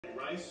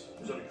Rice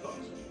was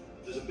undercooked.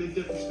 There's a big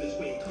difference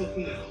between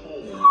cooking at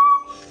home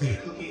and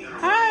cooking at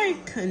I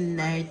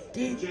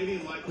connected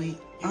with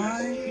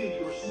our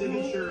your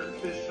signature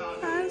fish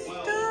taco pasta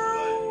but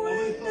although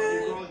they thought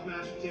your garlic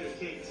mashed potato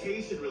cake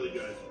tasted really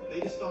good,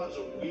 they just thought it was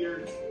a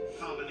weird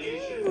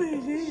combination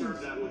to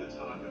serve that with a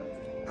taco.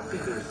 I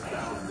think there's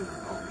thousands of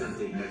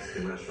authentic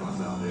Mexican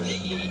restaurants out there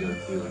that you can go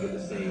to and get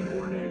the same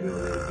ordinary meal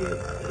that you get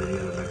at any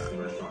other Mexican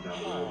restaurant down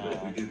the road,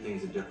 but we do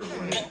things a different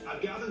way.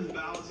 I've gathered the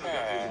ballots, I've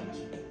got results.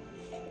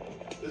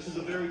 This is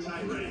a very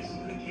tight race,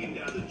 and it came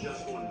down to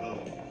just one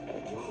vote.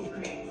 Whoa.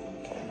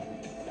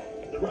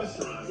 The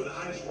restaurant with the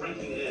highest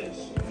ranking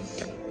is...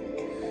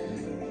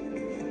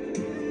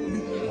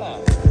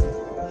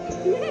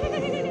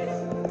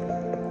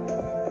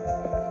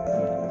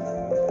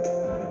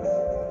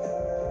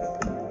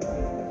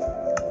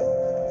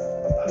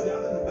 I've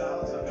gathered the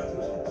ballots, I've got the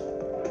results.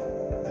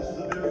 This is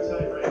a very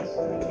tight race,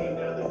 and it came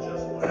down to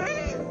just one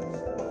vote.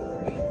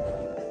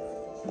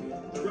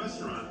 The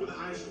restaurant with the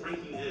highest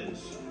ranking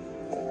is...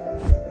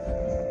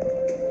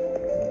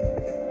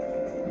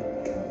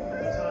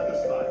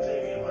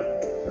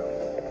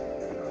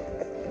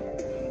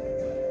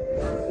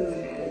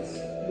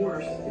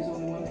 Worst is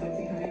only one type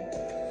behind.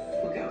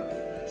 Look out.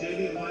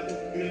 JB and Michael,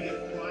 you're going to get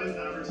prime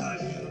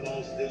advertising in the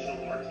mall's digital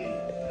marquee.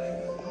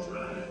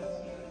 Alright.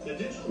 The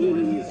digital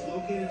marquee is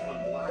located on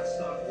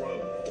Blackstock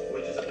Road,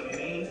 which is at the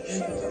main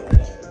entrance of the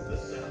mall.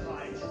 This is a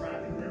high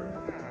traffic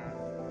area.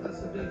 That's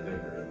a big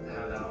victory. To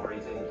have that already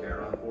taken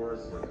care of for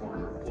us, where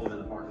cars are pulling in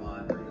the parking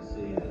lot, you can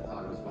see the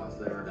taco spots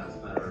there, that's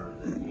better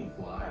than any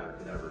flyer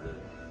could ever do.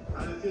 I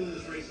have a feeling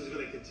this race is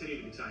going to continue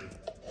to be tight.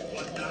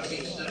 But that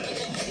being said,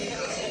 we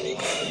have a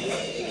lot of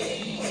work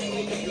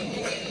to do.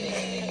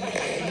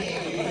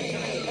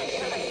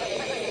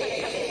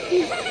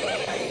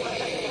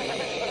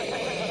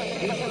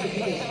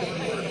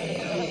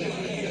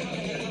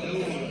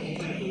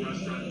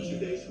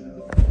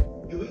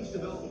 You each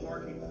develop a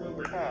marketing program to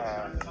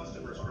attract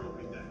customers for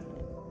opening day.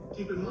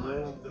 Keep in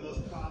mind, the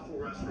most profitable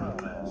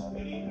restaurant wins.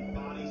 You need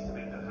bodies to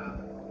make that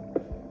happen.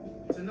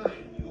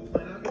 Tonight, you will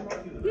plan out your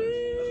marketing events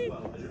as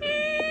well as your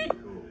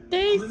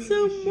There's so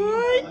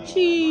much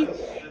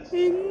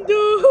in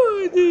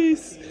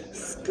this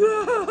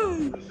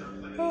sky.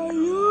 I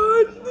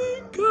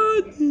only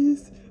got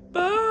this.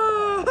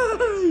 Bye.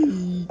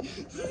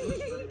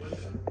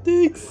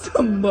 There's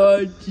so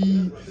much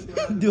in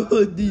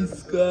this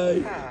sky.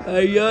 I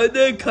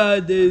only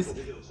got this.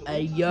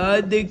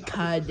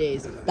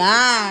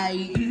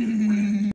 Bye.